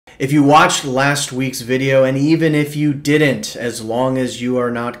If you watched last week's video, and even if you didn't, as long as you are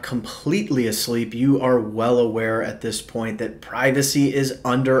not completely asleep, you are well aware at this point that privacy is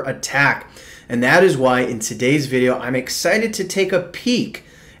under attack. And that is why in today's video, I'm excited to take a peek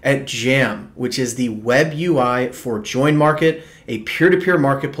at Jam, which is the web UI for JoinMarket, a peer-to-peer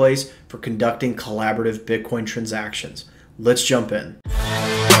marketplace for conducting collaborative Bitcoin transactions. Let's jump in.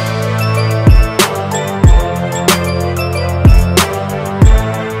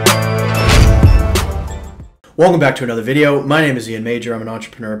 Welcome back to another video. My name is Ian Major. I'm an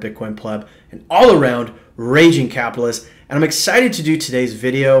entrepreneur, Bitcoin pleb, and all-around raging capitalist. And I'm excited to do today's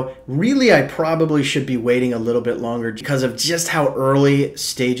video. Really, I probably should be waiting a little bit longer because of just how early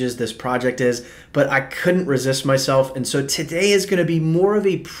stages this project is, but I couldn't resist myself. And so today is going to be more of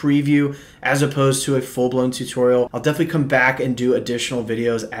a preview as opposed to a full-blown tutorial. I'll definitely come back and do additional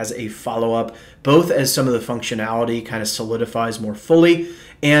videos as a follow-up, both as some of the functionality kind of solidifies more fully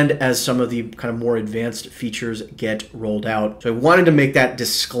and as some of the kind of more advanced features get rolled out. So I wanted to make that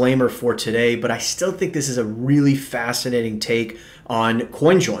disclaimer for today, but I still think this is a really fascinating take on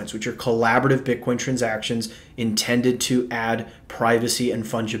CoinJoins, which are collaborative Bitcoin transactions intended to add privacy and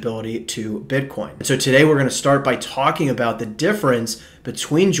fungibility to Bitcoin. And so today we're going to start by talking about the difference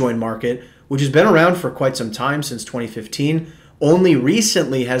between JoinMarket, which has been around for quite some time, since 2015. Only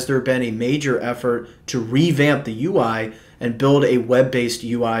recently has there been a major effort to revamp the UI and build a web-based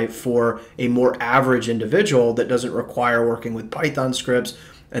UI for a more average individual that doesn't require working with Python scripts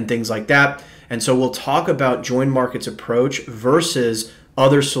and things like that. And so we'll talk about JoinMarket's approach versus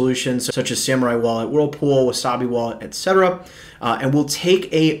other solutions such as Samurai Wallet, Whirlpool, Wasabi Wallet, etc. And we'll take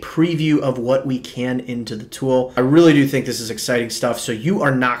a preview of what we can into the tool. I really do think this is exciting stuff, so you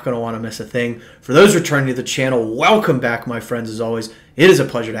are not going to want to miss a thing. For those returning to the channel, welcome back, my friends, as always. It is a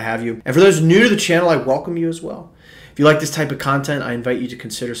pleasure to have you. And for those new to the channel, I welcome you as well. If you like this type of content, I invite you to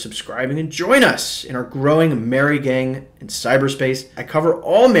consider subscribing and join us in our growing merry gang in cyberspace. I cover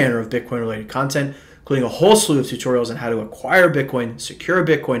all manner of Bitcoin-related content, including a whole slew of tutorials on how to acquire Bitcoin, secure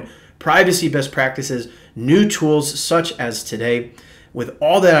Bitcoin, privacy best practices, new tools such as today. With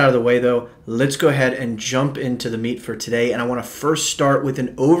all that out of the way, though, let's go ahead and jump into the meat for today. And I want to first start with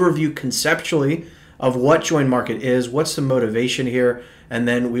an overview conceptually of what JoinMarket is, what's the motivation here, and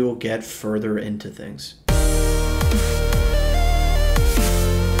then we will get further into things.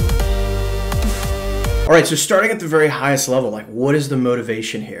 All right, so starting at the very highest level, like what is the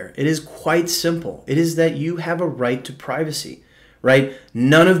motivation here? It is quite simple. It is that you have a right to privacy, right?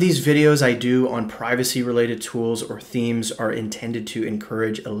 None of these videos I do on privacy-related tools or themes are intended to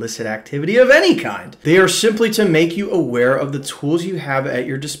encourage illicit activity of any kind. They are simply to make you aware of the tools you have at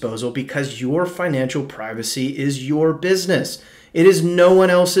your disposal because your financial privacy is your business. It is no one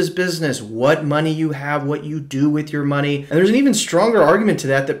else's business what money you have, what you do with your money. And there's an even stronger argument to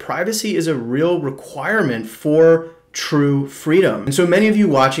that privacy is a real requirement for true freedom. And so many of you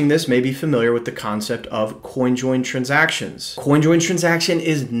watching this may be familiar with the concept of CoinJoin transactions. CoinJoin transaction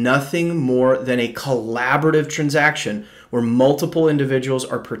is nothing more than a collaborative transaction where multiple individuals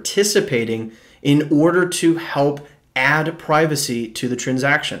are participating in order to help add privacy to the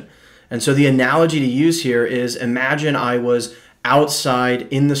transaction. And so the analogy to use here is, imagine I was outside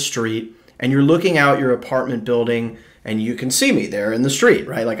in the street and you're looking out your apartment building and you can see me there in the street,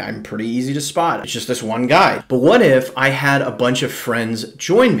 right? Like I'm pretty easy to spot. It's just this one guy. But what if I had a bunch of friends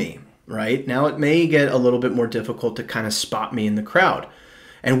join me, right? Now it may get a little bit more difficult to kind of spot me in the crowd.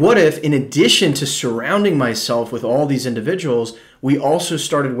 And what if, in addition to surrounding myself with all these individuals, we also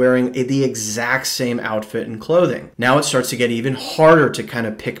started wearing the exact same outfit and clothing? Now it starts to get even harder to kind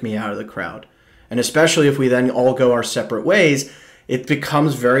of pick me out of the crowd. And especially if we then all go our separate ways, it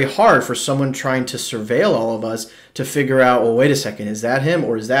becomes very hard for someone trying to surveil all of us to figure out, well, wait a second, is that him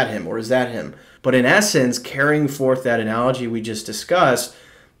or is that him or is that him? But in essence, carrying forth that analogy we just discussed,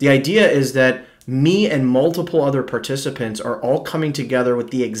 the idea is that me and multiple other participants are all coming together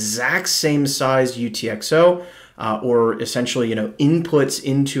with the exact same size UTXO, or essentially, inputs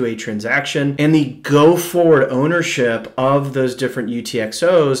into a transaction. And the go forward ownership of those different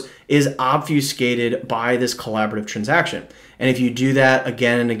UTXOs is obfuscated by this collaborative transaction. And if you do that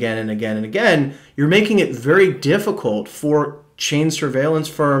again and again and again and again, you're making it very difficult for chain surveillance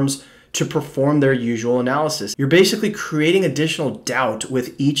firms to perform their usual analysis. You're basically creating additional doubt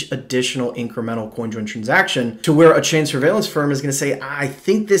with each additional incremental CoinJoin transaction to where a chain surveillance firm is going to say, I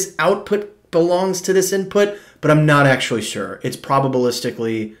think this output belongs to this input, but I'm not actually sure. It's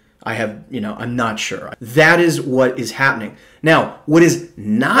probabilistically, I'm not sure. That is what is happening. Now, what is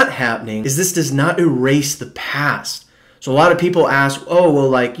not happening is this does not erase the past. So a lot of people ask, oh, well,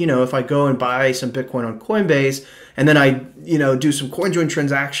 like, if I go and buy some Bitcoin on Coinbase and then I, do some CoinJoin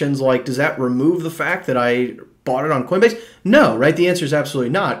transactions, like, does that remove the fact that I bought it on Coinbase? No, right? The answer is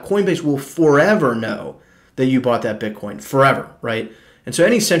absolutely not. Coinbase will forever know that you bought that Bitcoin, forever, right? And so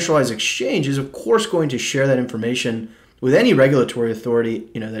any centralized exchange is, of course, going to share that information with any regulatory authority,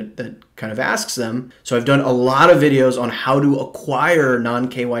 that kind of asks them. So I've done a lot of videos on how to acquire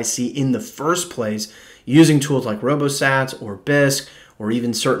non-KYC in the first place using tools like RoboSats or BISC or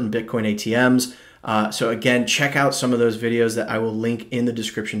even certain Bitcoin ATMs. So again, check out some of those videos that I will link in the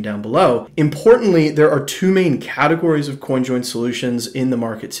description down below. Importantly, there are two main categories of CoinJoin solutions in the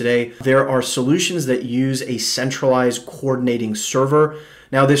market today. There are solutions that use a centralized coordinating server.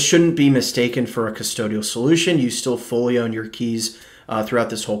 Now, this shouldn't be mistaken for a custodial solution. You still fully own your keys throughout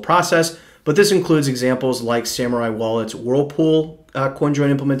this whole process, but this includes examples like Samurai Wallet's Whirlpool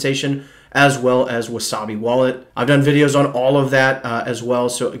CoinJoin implementation, as well as Wasabi Wallet. I've done videos on all of that as well,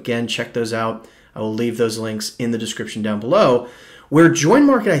 so again, check those out. I will leave those links in the description down below. Where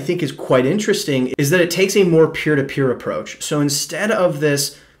JoinMarket I think is quite interesting is that it takes a more peer-to-peer approach. So instead of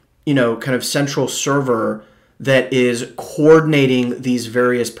this, kind of central server that is coordinating these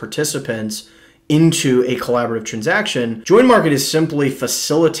various participants into a collaborative transaction, JoinMarket is simply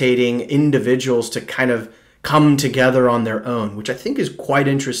facilitating individuals to kind of come together on their own, which I think is quite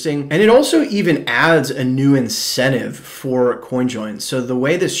interesting. And it also even adds a new incentive for CoinJoin. So the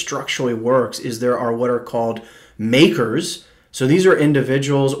way this structurally works is there are what are called makers. So these are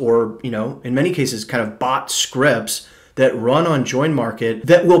individuals or, in many cases, kind of bot scripts that run on JoinMarket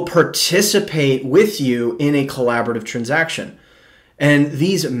that will participate with you in a collaborative transaction. And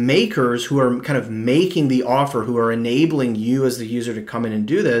these makers who are kind of making the offer, who are enabling you as the user to come in and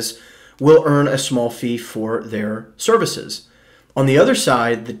do this, will earn a small fee for their services. On the other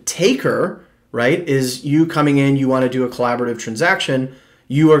side, the taker, right, is you coming in, you want to do a collaborative transaction,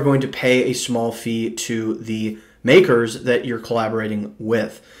 you are going to pay a small fee to the makers that you're collaborating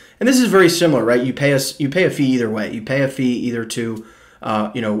with. And this is very similar, right? You pay a fee either way. You pay a fee either to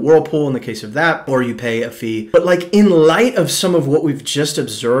Whirlpool in the case of that, or you pay a fee. But like in light of some of what we've just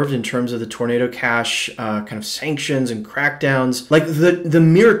observed in terms of the Tornado Cash kind of sanctions and crackdowns, like the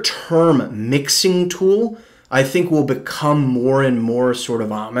mere term mixing tool, I think will become more and more sort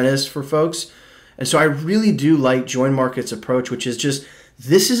of ominous for folks. And so I really do like JoinMarket's approach, which is just,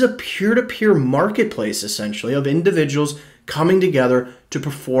 this is a peer-to-peer marketplace essentially of individuals coming together to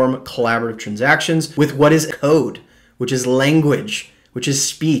perform collaborative transactions with what is code, which is language, which is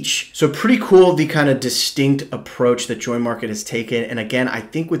speech. So pretty cool, the kind of distinct approach that JoinMarket has taken. And again, I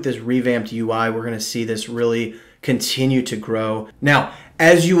think with this revamped UI, we're gonna see this really continue to grow. Now,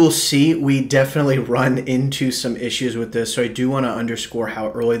 as you will see, we definitely run into some issues with this. So I do wanna underscore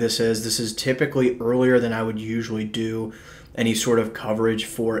how early this is. This is typically earlier than I would usually do any sort of coverage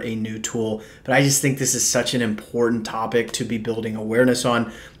for a new tool. But I just think this is such an important topic to be building awareness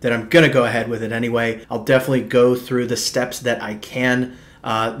on that I'm gonna go ahead with it anyway. I'll definitely go through the steps that I can.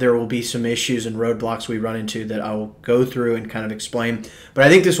 There will be some issues and roadblocks we run into that I will go through and kind of explain. But I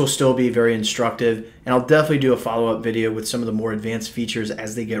think this will still be very instructive, and I'll definitely do a follow-up video with some of the more advanced features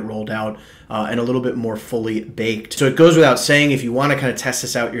as they get rolled out and a little bit more fully baked. So it goes without saying, if you want to kind of test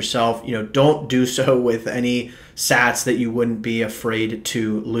this out yourself, don't do so with any sats that you wouldn't be afraid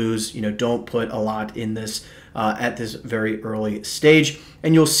to lose. Don't put a lot in this at this very early stage.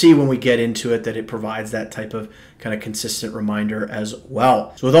 And you'll see when we get into it that it provides that type of kind of consistent reminder as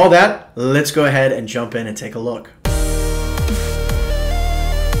well. So with all that, let's go ahead and jump in and take a look.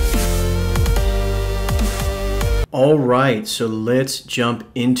 All right, so let's jump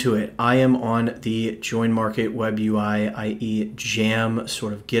into it. I am on the JoinMarket Web UI, i.e. Jam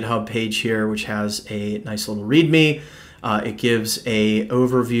sort of GitHub page here, which has a nice little README. It gives an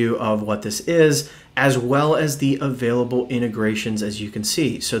overview of what this is, as well as the available integrations, as you can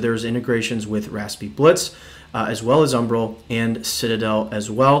see. So there's integrations with Raspberry Blitz, as well as Umbrel and Citadel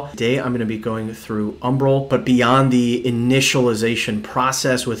as well. Today I'm going to be going through Umbrel, but beyond the initialization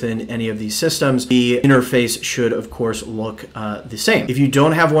process within any of these systems, the interface should of course look the same. If you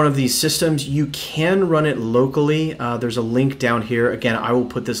don't have one of these systems, you can run it locally. There's a link down here. Again, I will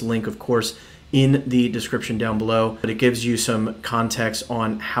put this link of course in the description down below, but it gives you some context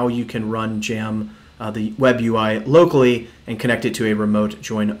on how you can run Jam, the web UI locally, and connect it to a remote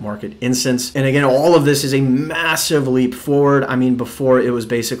JoinMarket instance. And again, all of this is a massive leap forward. I mean, before it was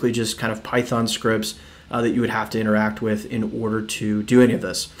basically just kind of Python scripts that you would have to interact with in order to do any of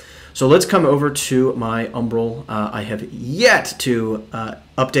this. So let's come over to my Umbrel. I have yet to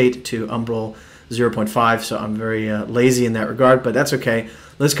update to Umbrel 0.5, so I'm very lazy in that regard, but that's okay.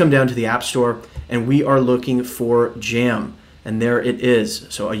 Let's come down to the App Store, and we are looking for Jam. And there it is.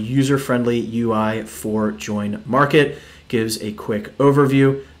 So a user-friendly UI for JoinMarket. Gives a quick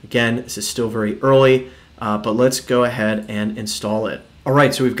overview. Again, this is still very early, but let's go ahead and install it. All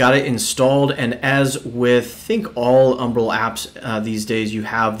right, so we've got it installed, and as with, I think, all Umbrel apps these days, you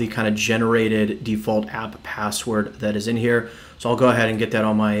have the kind of generated default app password that is in here. So I'll go ahead and get that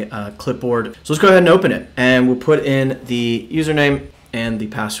on my clipboard. So let's go ahead and open it, and we'll put in the username and the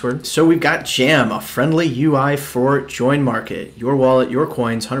password. So we've got Jam, a friendly UI for JoinMarket. Your wallet, your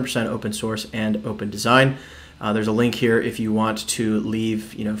coins, 100% open source and open design. There's a link here if you want to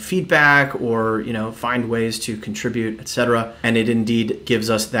leave, feedback or, find ways to contribute, etc. And it indeed gives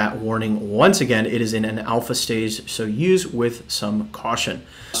us that warning. Once again, it is in an alpha stage, so use with some caution.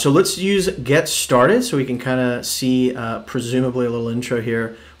 So let's use Get Started so we can kind of see, presumably, a little intro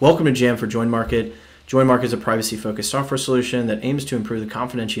here. Welcome to Jam for JoinMarket. JoinMarket is a privacy-focused software solution that aims to improve the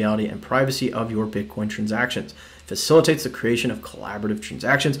confidentiality and privacy of your Bitcoin transactions. Facilitates the creation of collaborative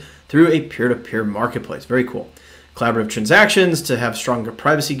transactions through a peer-to-peer marketplace. Very cool. Collaborative transactions to have stronger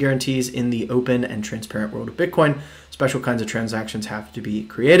privacy guarantees in the open and transparent world of Bitcoin. Special kinds of transactions have to be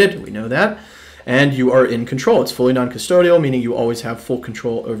created. We know that. And you are in control. It's fully non-custodial, meaning you always have full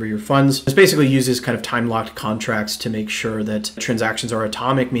control over your funds. This basically uses kind of time-locked contracts to make sure that transactions are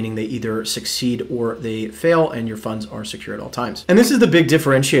atomic, meaning they either succeed or they fail, and your funds are secure at all times. And this is the big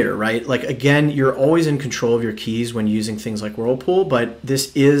differentiator, right? Like, again, you're always in control of your keys when using things like Whirlpool, but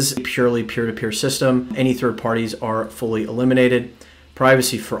this is a purely peer-to-peer system. Any third parties are fully eliminated.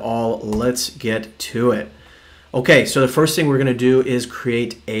 Privacy for all. Let's get to it. Okay, so the first thing we're going to do is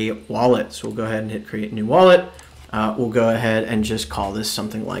create a wallet. So we'll go ahead and hit create new wallet. We'll go ahead and just call this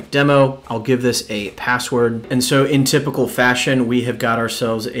something like demo. I'll give this a password. And so in typical fashion, we have got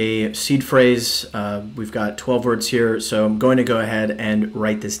ourselves a seed phrase. We've got 12 words here. So I'm going to go ahead and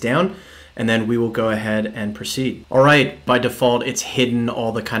write this down, and then we will go ahead and proceed. All right, by default, it's hidden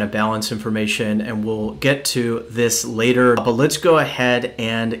all the kind of balance information, and we'll get to this later. But let's go ahead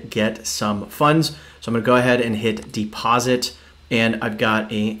and get some funds. So I'm going to go ahead and hit deposit, and I've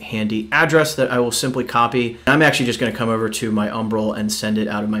got a handy address that I will simply copy. I'm actually just going to come over to my Umbrel and send it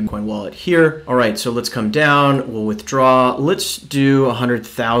out of my Coin wallet here. All right, so let's come down. We'll withdraw. Let's do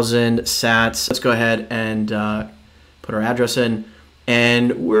 100,000 sats. Let's go ahead and put our address in,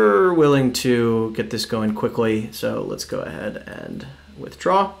 and we're willing to get this going quickly. So let's go ahead and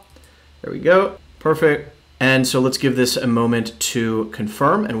withdraw. There we go. Perfect. And so let's give this a moment to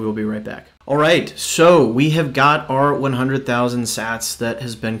confirm, and we will be right back. All right, so we have got our 100,000 sats that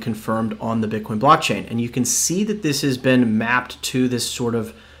has been confirmed on the Bitcoin blockchain. And you can see that this has been mapped to this sort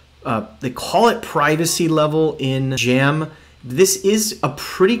of, they call it privacy level in Jam. This is a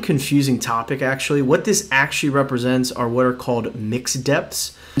pretty confusing topic, actually. What this actually represents are what are called mixed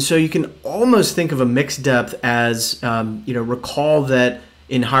depths. And so you can almost think of a mixed depth as, recall that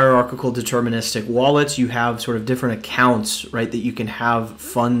in hierarchical deterministic wallets, you have sort of different accounts, right, that you can have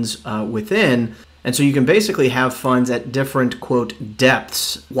funds within. And so you can basically have funds at different, quote,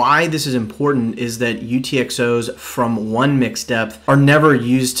 depths. Why this is important is that UTXOs from one mixed depth are never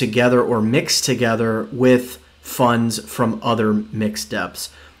used together or mixed together with funds from other mixed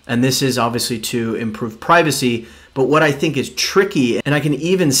depths. And this is obviously to improve privacy. But what I think is tricky, and I can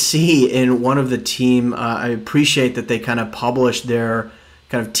even see in one of the team, I appreciate that they kind of published their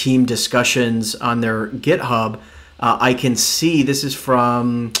kind of team discussions on their GitHub. I can see this is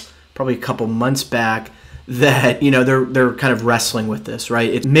from probably a couple months back that they're kind of wrestling with this,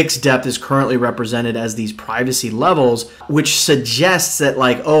 right? Mixed depth is currently represented as these privacy levels, which suggests that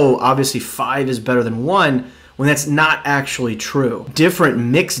obviously 5 is better than 1, when that's not actually true. Different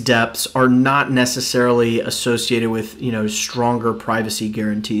mixed depths are not necessarily associated with stronger privacy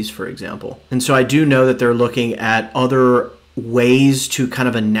guarantees, for example. And so I do know that they're looking at other ways to kind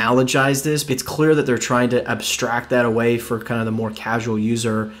of analogize this. It's clear that they're trying to abstract that away for kind of the more casual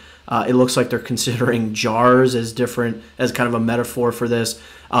user. It looks like they're considering jars as different, as kind of a metaphor for this.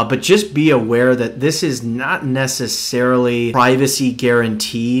 But just be aware that this is not necessarily privacy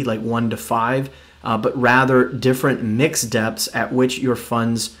guarantee like 1 to 5, but rather different mixed depths at which your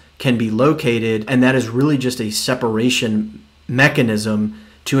funds can be located. And that is really just a separation mechanism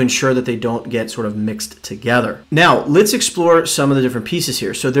to ensure that they don't get sort of mixed together. Now, let's explore some of the different pieces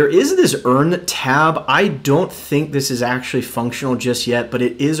here. So there is this Earn tab. I don't think this is actually functional just yet, but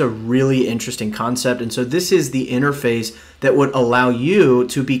it is a really interesting concept. And so this is the interface that would allow you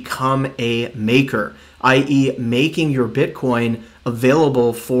to become a maker, i.e. making your Bitcoin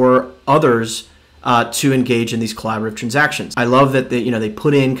available for others to engage in these collaborative transactions. I love that they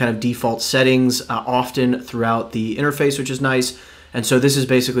put in kind of default settings often throughout the interface, which is nice. And so this is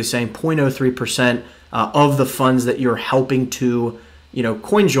basically saying 0.03% of the funds that you're helping to,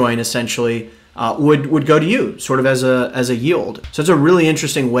 CoinJoin essentially would go to you, sort of as a yield. So it's a really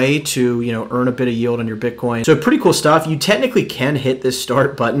interesting way to earn a bit of yield on your Bitcoin. So pretty cool stuff. You technically can hit this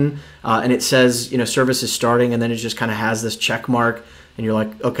start button, and it says service is starting, and then it just kind of has this check mark, and you're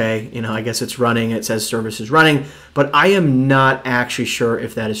like, okay, I guess it's running. It says service is running, but I am not actually sure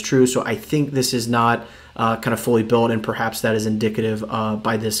if that is true. So I think this is not kind of fully built, and perhaps that is indicative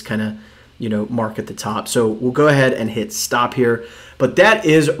by this kind of mark at the top. So we'll go ahead and hit stop here. But that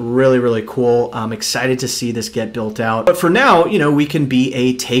is really, really cool. I'm excited to see this get built out. But for now, we can be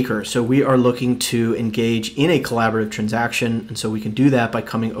a taker. So we are looking to engage in a collaborative transaction. And so we can do that by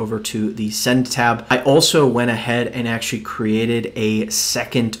coming over to the Send tab. I also went ahead and actually created a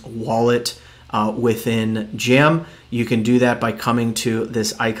second wallet within Jam. You can do that by coming to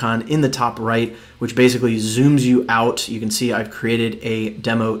this icon in the top right, which basically zooms you out. You can see I've created a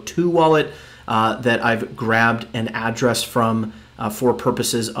Demo 2 wallet that I've grabbed an address from for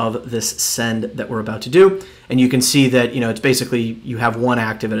purposes of this send that we're about to do. And you can see that, it's basically you have one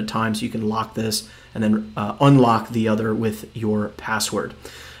active at a time, so you can lock this and then unlock the other with your password.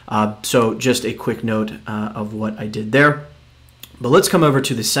 So just a quick note of what I did there. But let's come over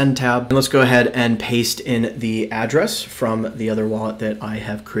to the Send tab, and let's go ahead and paste in the address from the other wallet that I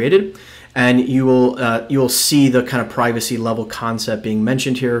have created. And you will see the kind of privacy level concept being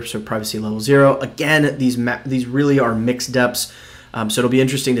mentioned here. So privacy level 0. Again, these really are mixed depths. So it'll be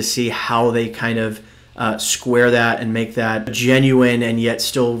interesting to see how they kind of square that and make that genuine and yet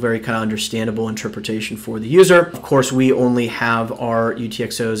still very kind of understandable interpretation for the user. Of course, we only have our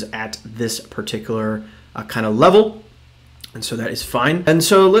UTXOs at this particular kind of level. And so that is fine. And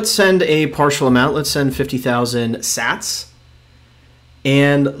so let's send a partial amount. Let's send 50,000 sats.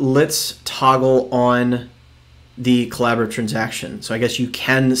 And let's toggle on the collaborative transaction. So I guess you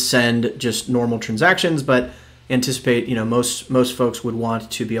can send just normal transactions, but anticipate, most folks would want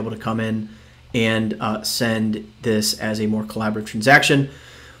to be able to come in and send this as a more collaborative transaction.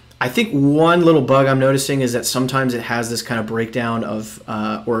 I think one little bug I'm noticing is that sometimes it has this kind of breakdown of,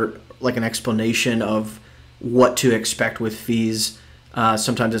 or like an explanation of what to expect with fees.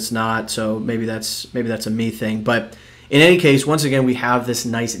 Sometimes it's not, so maybe that's a me thing. But in any case, once again, we have this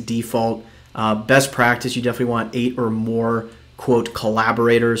nice default. Best practice, you definitely want 8 or more, quote,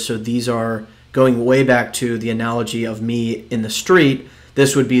 collaborators. So these are going way back to the analogy of me in the street.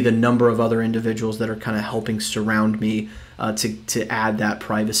 This would be the number of other individuals that are kind of helping surround me to add that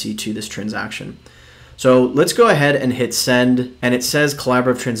privacy to this transaction. So let's go ahead and hit send, and it says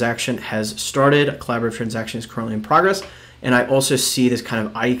collaborative transaction has started. A collaborative transaction is currently in progress. And I also see this kind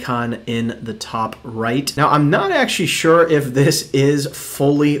of icon in the top right. Now, I'm not actually sure if this is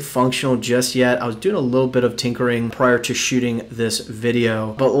fully functional just yet. I was doing a little bit of tinkering prior to shooting this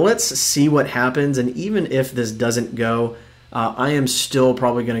video, but let's see what happens. And even if this doesn't go, I am still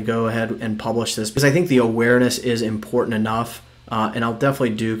probably going to go ahead and publish this because I think the awareness is important enough. And I'll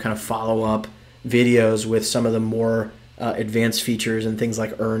definitely do kind of follow-up videos with some of the more advanced features and things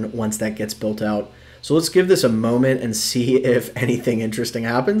like earn once that gets built out. So let's give this a moment and see if anything interesting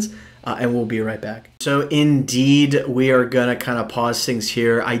happens, and we'll be right back. So indeed, we are gonna kind of pause things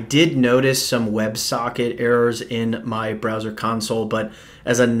here. I did notice some WebSocket errors in my browser console, but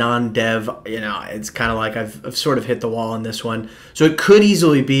as a non-dev, it's kind of like I've sort of hit the wall on this one. So it could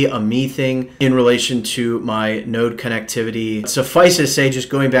easily be a me thing in relation to my node connectivity. Suffice to say, just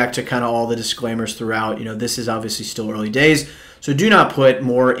going back to kind of all the disclaimers throughout, this is obviously still early days. So do not put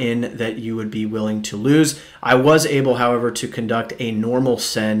more in that you would be willing to lose. I was able, however, to conduct a normal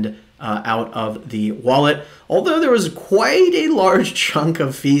send out of the wallet, although there was quite a large chunk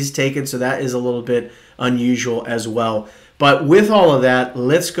of fees taken, so that is a little bit unusual as well. But with all of that,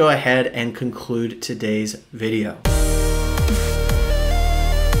 let's go ahead and conclude today's video.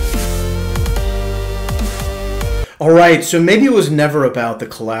 All right, so maybe it was never about the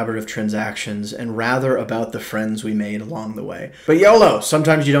collaborative transactions and rather about the friends we made along the way. But YOLO,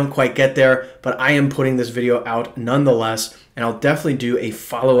 sometimes you don't quite get there, but I am putting this video out nonetheless, and I'll definitely do a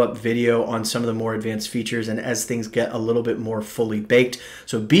follow-up video on some of the more advanced features and as things get a little bit more fully baked.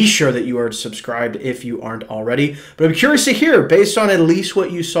 So be sure that you are subscribed if you aren't already. But I'm curious to hear, based on at least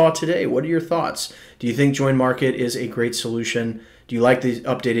what you saw today, what are your thoughts? Do you think JoinMarket is a great solution? Do you like the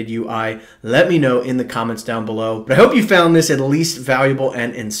updated UI? Let me know in the comments down below. But I hope you found this at least valuable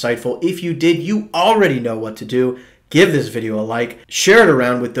and insightful. If you did, you already know what to do. Give this video a like, share it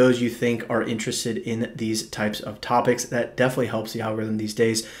around with those you think are interested in these types of topics. That definitely helps the algorithm these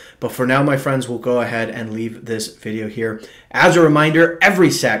days. But for now, my friends, we'll go ahead and leave this video here. As a reminder,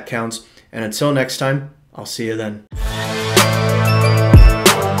 every sat counts. And until next time, I'll see you then.